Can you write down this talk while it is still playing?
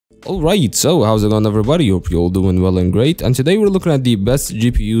Alright, so how's it going everybody? Hope you're all doing well and great. And today we're looking at the best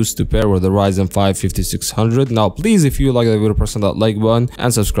GPUs to pair with the Ryzen 5 5600. Now please, if you like the video, press on that like button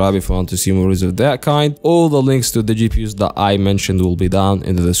and subscribe if you want to see more videos of that kind. All the links to the GPUs that I mentioned will be down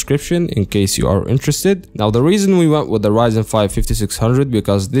in the description in case you are interested. Now the reason we went with the Ryzen 5 5600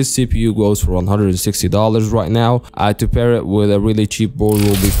 because this CPU goes for $160 right now. To pair it with a really cheap board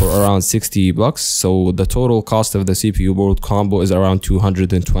will be for around 60 bucks. So the total cost of the CPU board combo is around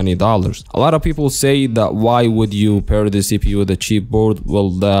 $220. A lot of people say that why would you pair the CPU with a cheap board? Well,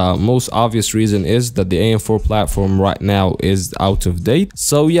 the most obvious reason is that the AM4 platform right now is out of date.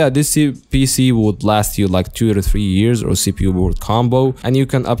 So yeah, this PC would last you like 2 to 3 years or CPU board combo, and you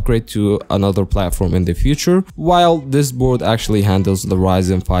can upgrade to another platform in the future, while this board actually handles the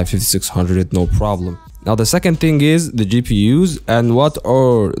Ryzen 5 5600 no problem. Now the second thing is the GPUs, and what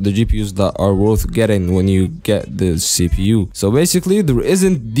are the GPUs that are worth getting when you get the CPU. So basically there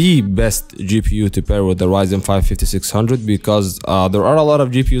isn't the best GPU to pair with the Ryzen 5 5600 because there are a lot of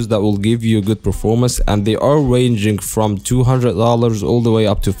GPUs that will give you good performance, and they are ranging from $200 all the way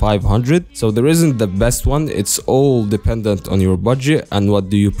up to $500. So there isn't the best one. It's all dependent on your budget and what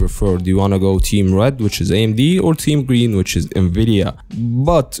do you prefer. Do you want to go Team Red, which is AMD, or Team Green, which is Nvidia?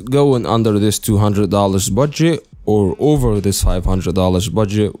 But going under this $200 budget or over this $500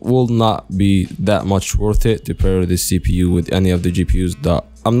 budget will not be that much worth it to pair this CPU with any of the GPUs that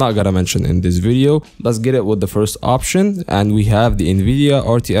I'm not gonna mention in this video. Let's get it with the first option, and we have the Nvidia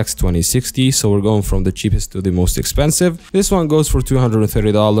RTX 2060. So we're going from the cheapest to the most expensive. This one goes for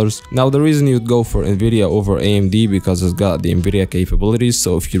 $230. Now the reason you'd go for Nvidia over AMD because it's got the Nvidia capabilities.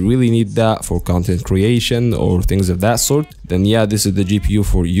 So if you really need that for content creation or things of that sort, then yeah, this is the GPU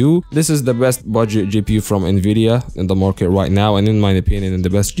for you. This is the best budget GPU from Nvidia in the market right now, and in my opinion, the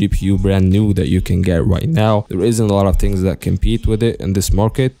best GPU brand new that you can get right now. There isn't a lot of things that compete with it in this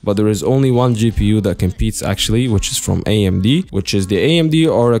market, but there is only one GPU that competes actually, which is from AMD, which is the AMD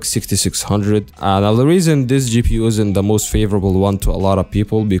RX 6600. Now the reason this GPU isn't the most favorable one to a lot of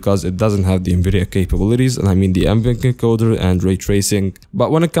people because it doesn't have the Nvidia capabilities, and I mean the ambient encoder and ray tracing.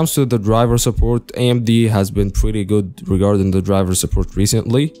 But when it comes to the driver support, AMD has been pretty good regarding the driver support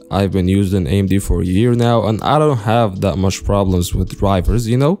recently. I've been using AMD for a year now, and I don't have that much problems with drivers,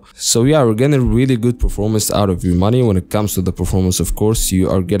 you know. So yeah, we're getting really good performance out of your money. When it comes to the performance, of course, you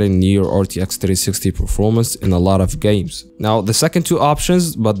are getting near RTX 3060 performance in a lot of games. Now the second two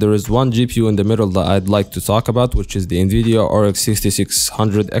options, but there is one GPU in the middle that I'd like to talk about, which is the Nvidia RX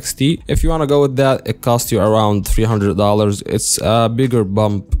 6600 XT. If you want to go with that, it costs you around $300. It's a bigger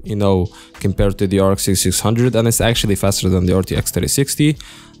bump, you know, compared to the RX 6600, and it's actually faster than the RTX 3060.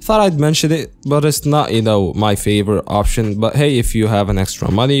 Thought I'd mention it, but it's not, you know, my favorite option. But hey, if you have an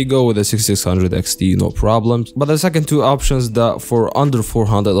extra money, go with the 6600 XT, no problems. But the second two options that for under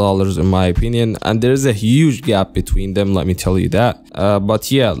 $400 in my opinion, and there's a huge gap between them, let me tell you that.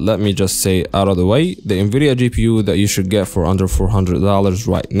 But yeah, let me just say out of the way, the Nvidia GPU that you should get for under $400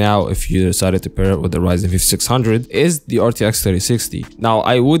 right now if you decided to pair it with the Ryzen 5600 is the RTX 3060. Now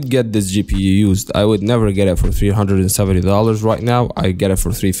I would get this GPU used. I would never get it for $370 right now. I get it for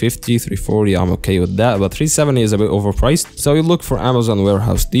 $350, $340, I'm okay with that, but $370 is a bit overpriced. So you look for Amazon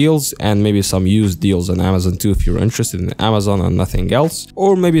warehouse deals and maybe some used deals on Amazon too if you're interested in Amazon and nothing else,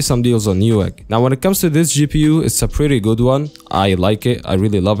 or maybe some deals on Newegg. Now when it comes to this GPU, it's a pretty good one. I like it, I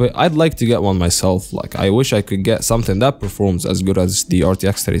really love it. I'd like to get one myself. Like, I wish I could get something that performs as good as the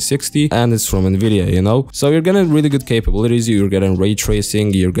RTX 3060, and it's from Nvidia, you know. So you're getting really good capabilities, you're getting ray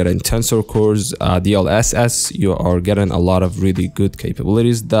tracing, you're getting tensor cores, DLSS, you are getting a lot of really good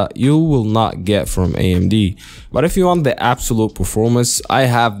capabilities that you will not get from AMD. But if you want the absolute performance, I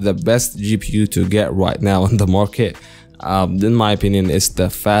have the best GPU to get right now in the market. In my opinion, it's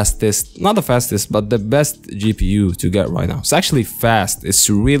the fastest, not the fastest, but the best GPU to get right now. It's actually fast. It's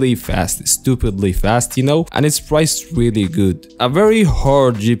really fast. It's stupidly fast, you know, and it's priced really good. A very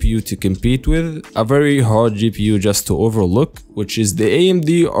hard GPU to compete with, a very hard GPU just to overlook, which is the AMD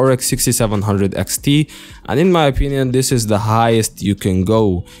RX 6700 XT. And in my opinion, this is the highest you can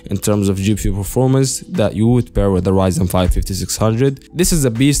go in terms of GPU performance that you would pair with the Ryzen 5 5600. This is a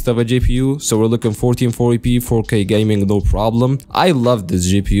beast of a GPU, so we're looking 1440p, 4K gaming, no problem. I love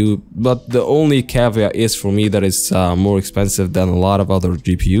this GPU, but the only caveat is for me that it's more expensive than a lot of other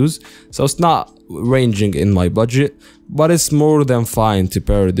GPUs. So it's not ranging in my budget, but it's more than fine to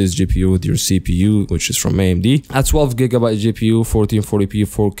pair this GPU with your CPU, which is from AMD. At 12GB GPU, 1440p,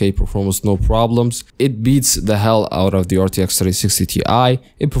 4K performance, no problems. It beats the hell out of the RTX 3060 Ti.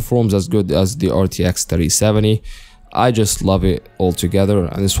 It performs as good as the RTX 3070. I just love it altogether,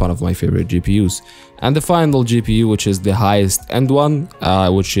 and it's one of my favorite GPUs. And the final GPU, which is the highest end one,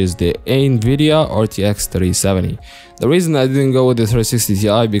 which is the NVIDIA RTX 3070. The reason I didn't go with the 3060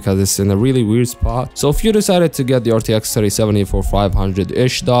 Ti because it's in a really weird spot. So if you decided to get the RTX 3070 for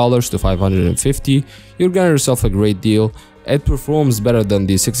 $500-ish to $550, you're getting yourself a great deal. It performs better than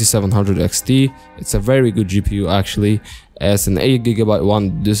the 6700 XT. It's a very good GPU actually. It's an 8GB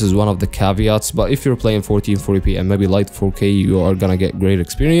one. This is one of the caveats, but if you're playing 1440p and maybe light 4K, you are gonna get great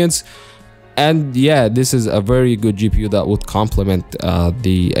experience. And yeah, this is a very good GPU that would complement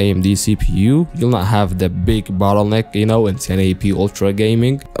the AMD CPU. You'll not have the big bottleneck, you know, in 1080p ultra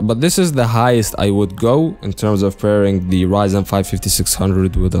gaming. But this is the highest I would go in terms of pairing the Ryzen 5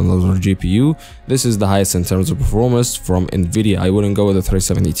 5600 with another GPU. This is the highest in terms of performance from NVIDIA. I wouldn't go with the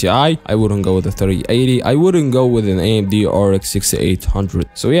 3070 Ti. I wouldn't go with the 3080. I wouldn't go with an AMD RX 6800.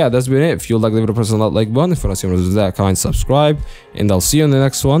 So yeah, that's been it. If you like the video, press on that like button. If you want to see more of that, comment, subscribe, and I'll see you in the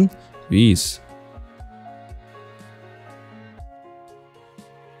next one. Peace.